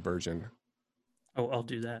audio version. Oh, I'll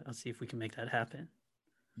do that. I'll see if we can make that happen.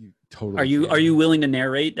 You totally are you willing to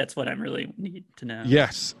narrate? That's what I really need to know.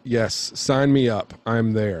 Yes. Sign me up.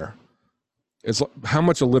 I'm there. It's how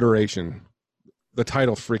much alliteration? The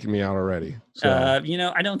title's freaking me out already. So. I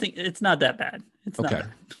don't think it's not that bad. It's okay. Not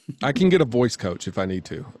bad. I can get a voice coach if I need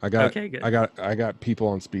to. Okay, good. I got people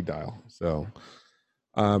on speed dial. So,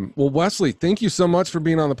 well, Wesley, thank you so much for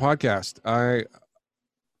being on the podcast.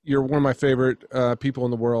 You're one of my favorite people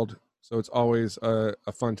in the world. So it's always a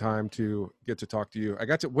fun time to get to talk to you.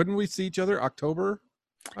 Wouldn't we see each other October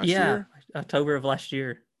last year? October of last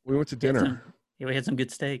year. We went to dinner. We had some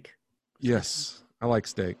good steak. Yes, I like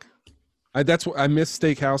steak. That's what I miss,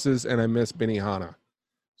 steakhouses, and I miss Benihana.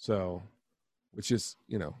 So, which is,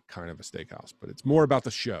 kind of a steakhouse, but it's more about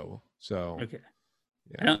the show. So, okay.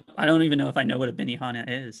 Yeah. I don't even know if I know what a Benihana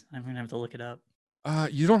is. I'm going to have to look it up.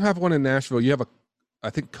 You don't have one in Nashville. You have I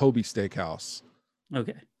think Kobe Steakhouse.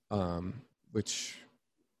 Okay. Which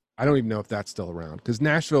I don't even know if that's still around, because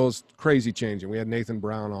Nashville is crazy changing. We had Nathan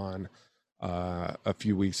Brown on a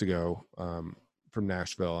few weeks ago from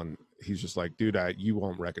Nashville, and he's just like, dude, you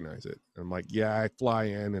won't recognize it. And I'm like, yeah, I fly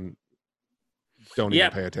in and don't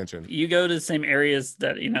even pay attention. You go to the same areas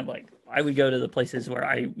that, like I would go to the places where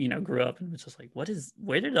I, grew up, and it's just like,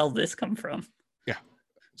 where did all this come from? Yeah.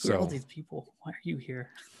 Who are all these people? Why are you here?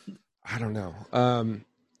 I don't know.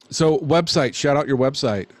 So website, shout out your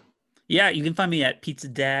website. Yeah, you can find me at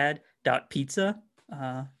pizzadad.pizza.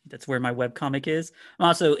 That's where my webcomic is. I'm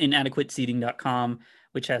also in adequateseating.com,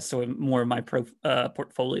 which has sort of more of my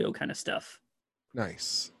portfolio kind of stuff.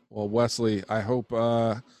 Nice. Well, Wesley, I hope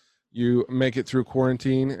you make it through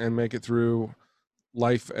quarantine and make it through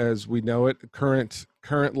life as we know it. Current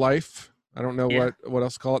life. I don't know what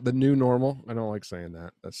else to call it. The new normal. I don't like saying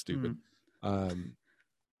that. That's stupid.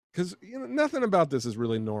 Because nothing about this is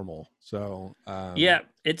really normal. So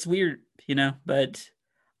it's weird, but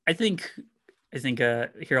I think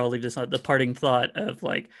here I'll leave this on the parting thought of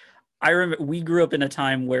like, I remember we grew up in a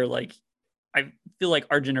time where like I feel like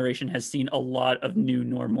our generation has seen a lot of new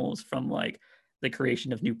normals, from like the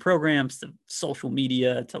creation of new programs to social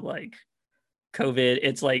media to like COVID.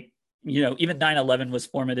 It's like, even 9/11 was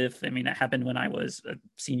formative. I mean, it happened when I was a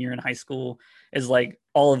senior in high school. Is like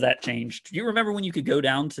all of that changed. Do you remember when you could go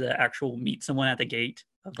down to the actual meet someone at the gate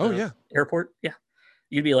of the airport? Yeah.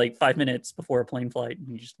 You'd be like 5 minutes before a plane flight and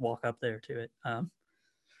you just walk up there to it.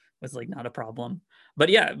 Was like not a problem. But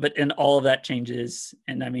and all of that changes.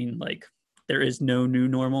 And I mean, like, there is no new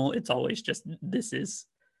normal. It's always just,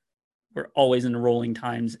 we're always in rolling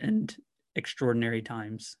times and extraordinary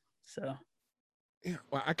times. So. Yeah,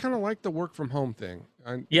 well, I kind of like the work from home thing.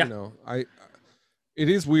 It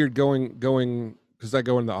is weird going because I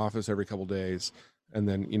go in the office every couple of days, and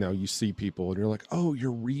then you see people and you're like, oh,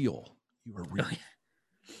 you're real. You are real. Oh, yeah.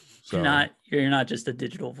 So, you're not just a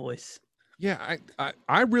digital voice. Yeah,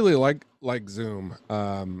 I really like Zoom,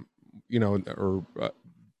 or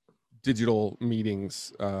digital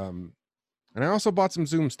meetings. And I also bought some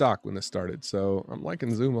Zoom stock when this started, so I'm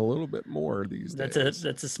liking Zoom a little bit more these days.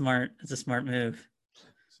 That's a smart move.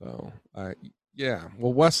 So,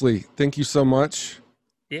 well, Wesley, thank you so much.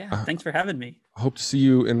 Yeah, thanks for having me. I hope to see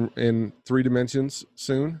you in 3 dimensions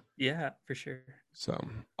soon. Yeah, for sure. So,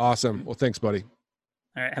 awesome. Well, thanks, buddy.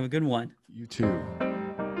 All right, have a good one. You too.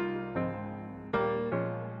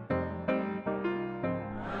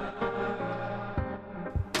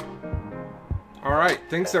 All right,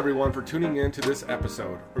 thanks everyone for tuning in to this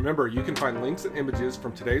episode. Remember, you can find links and images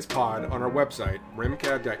from today's pod on our website,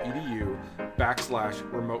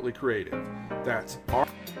 remcad.edu/remotelycreative. That's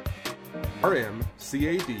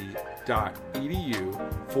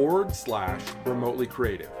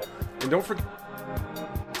rmcad.edu/remotelycreative. And don't forget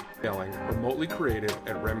emailing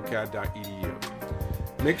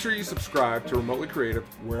remotelycreative@remcad.edu. Make sure you subscribe to Remotely Creative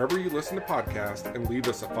wherever you listen to podcasts and leave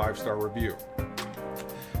us a 5-star review.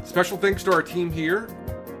 Special thanks to our team here.